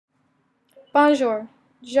Bonjour,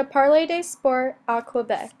 je parle des sports à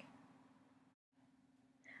Quebec.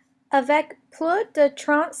 Avec plus de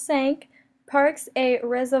 35 parcs et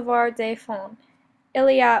réservoirs de fonds,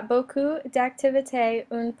 il y a beaucoup d'activités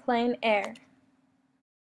en plein air.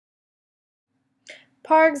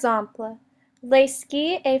 Par exemple, les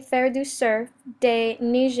skis et faire du surf, des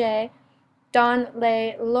neiger dans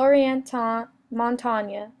les Laurentides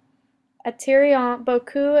montagnes, attirant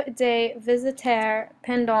beaucoup de visiteurs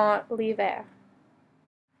pendant l'hiver.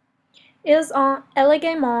 Ils ont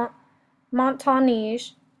également montagne,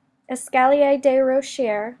 escalier des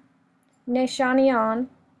rochers, natation,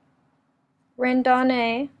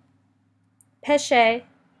 randonnée, pêche,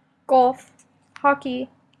 golf, hockey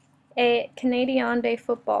et canadien de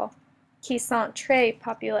football, qui sont très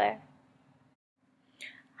populaires.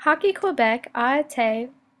 Hockey Québec a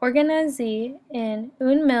été organisé en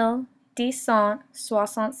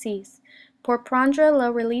 1966 pour prendre la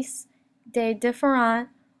relais des différents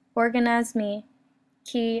organismes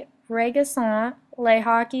qui régissent le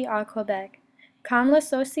hockey à Québec, comme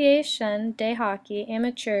l'Association de hockey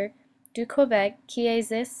amateur du Québec qui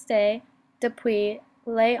existe depuis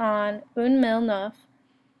les ans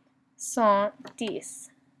 1910.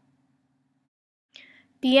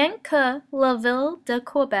 Bien que la ville de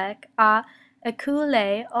Québec a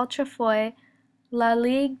acculé autrefois la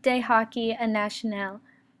Ligue de hockey nationale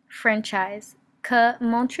franchise, que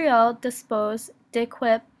Montréal dispose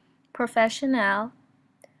d'équipes professionnelles,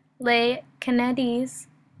 les Canadiens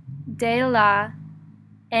de la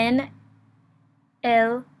NLH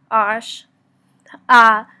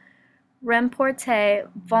a remporté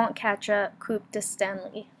 24 Coupes de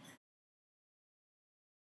Stanley.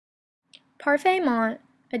 Parfaitement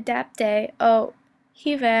adapté aux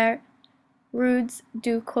hivers rudes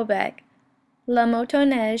du Québec, la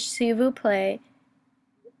motoneige, s'il vous plaît,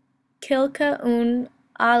 quelqu'un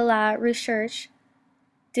à la recherche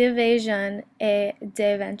d'évasion et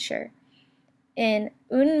d'aventure. En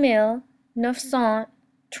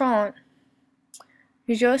 1930,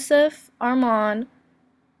 Joseph Armand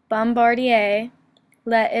Bombardier,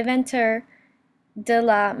 l'inventeur de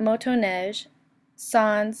la motoneige,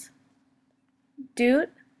 sans doute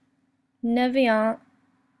n'ayant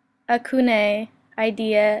aucune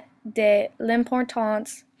idée de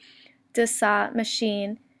l'importance de sa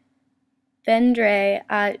machine, viendrait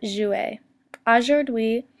à jouer.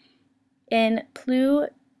 Aujourd'hui, en plus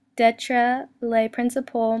d'être les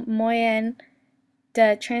principaux moyens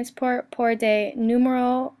de transport pour des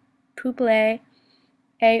numéros peuplés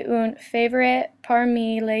et un favorite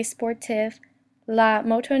parmi les sportifs, la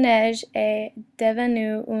motoneige est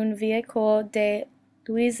devenue un véhicule de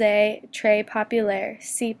loisir très populaire,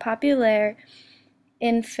 si populaire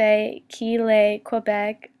en fait que le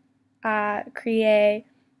Québec a créé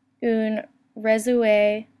un réseau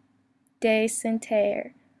de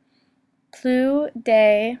centaines, plus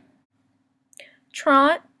de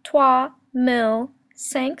 33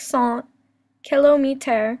 500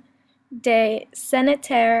 kilomètres de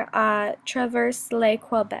sentiers à travers le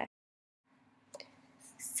Québec.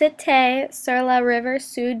 Situé sur la rive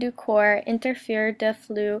sud du cours interfère de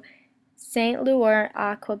flux Saint-Louis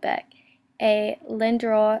à Québec, et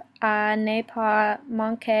l'endroit à ne pas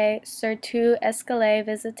manquer, surtout escalier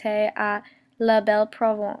visité à la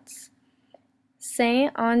Belle-Provence.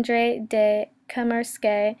 Saint-André-de-Commerce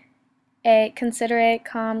est considéré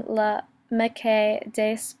comme la Mecque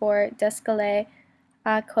des sports d'escalier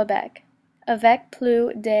à Québec, avec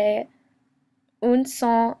plus de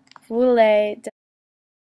 100 volets.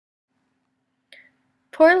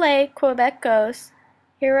 Pour les Québécois,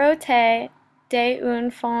 hérité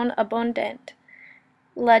d'une faune abondante,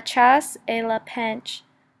 la chasse et la pêche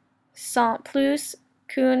sont plus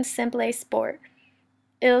qu'un simple sport.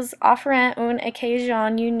 Ils offrent une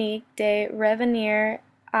occasion unique de revenir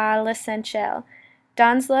à l'essentiel.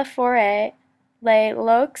 Dans la forêt, les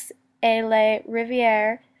lacs et les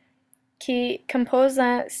rivières qui composent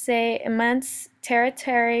ces immenses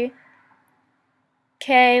territoires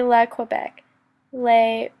qu'est le Québec,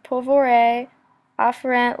 les pauvres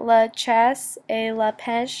offrent la chasse et la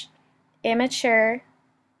pêche amateur,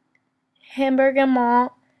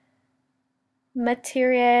 hébergement,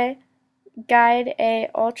 matériel, guide et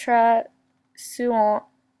autres soins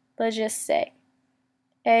logistiques,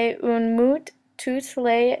 et une meute toutes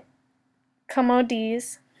les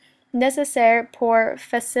commodités nécessaires pour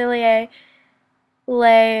faciliter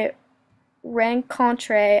les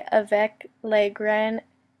rencontres avec les grands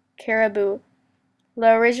caribous.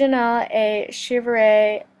 L'original est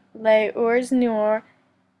chivré, les ours noirs,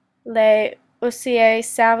 les osiers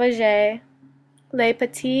sauvages, les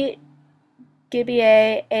petits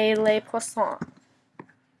gibiers et les poissons.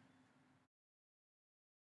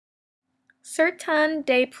 Certains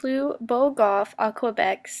des plus beaux golfs à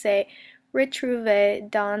Québec se retrouvent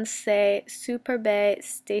dans ces superbes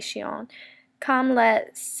stations, comme le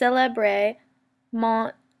célèbre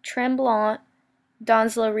Mont Tremblant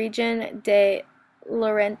dans la région des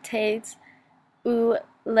Laurentides, où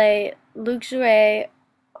les luxueux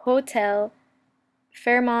hôtels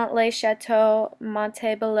Fairmont les Châteaux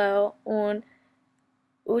Montebello ont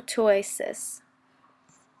oasis.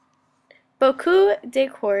 Beaucoup des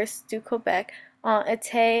courses du Québec ont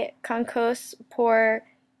été conçues pour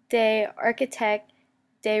des architectes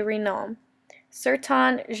de renom.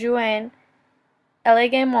 Certains jouent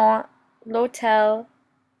élégamment l'hôtel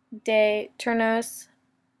des tournois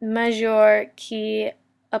majeurs qui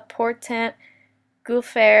apportent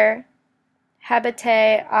golfeurs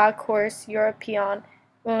habités à course européenne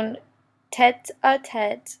un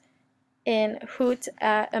tête-à-tête en route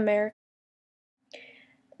à Amérique.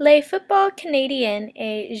 Le football canadien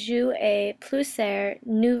est joué plusieurs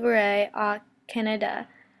niveaux au Canada.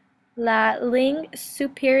 La Ligue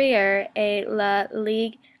supérieure est la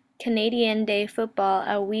Ligue canadienne de football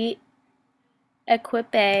à 8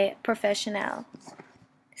 équipes professionnelles,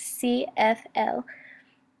 CFL.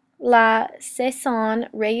 La saison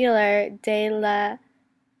régulière de la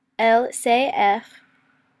LCF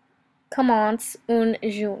commence en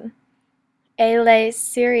juin, et les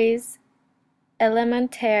séries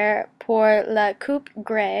élémentaires pour la Coupe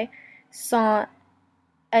Grey sont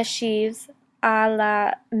achevées à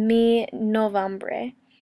la mi-novembre.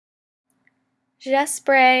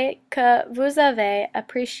 J'espère que vous avez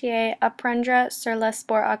apprécié apprendre sur le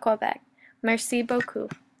sport à Québec. Merci beaucoup.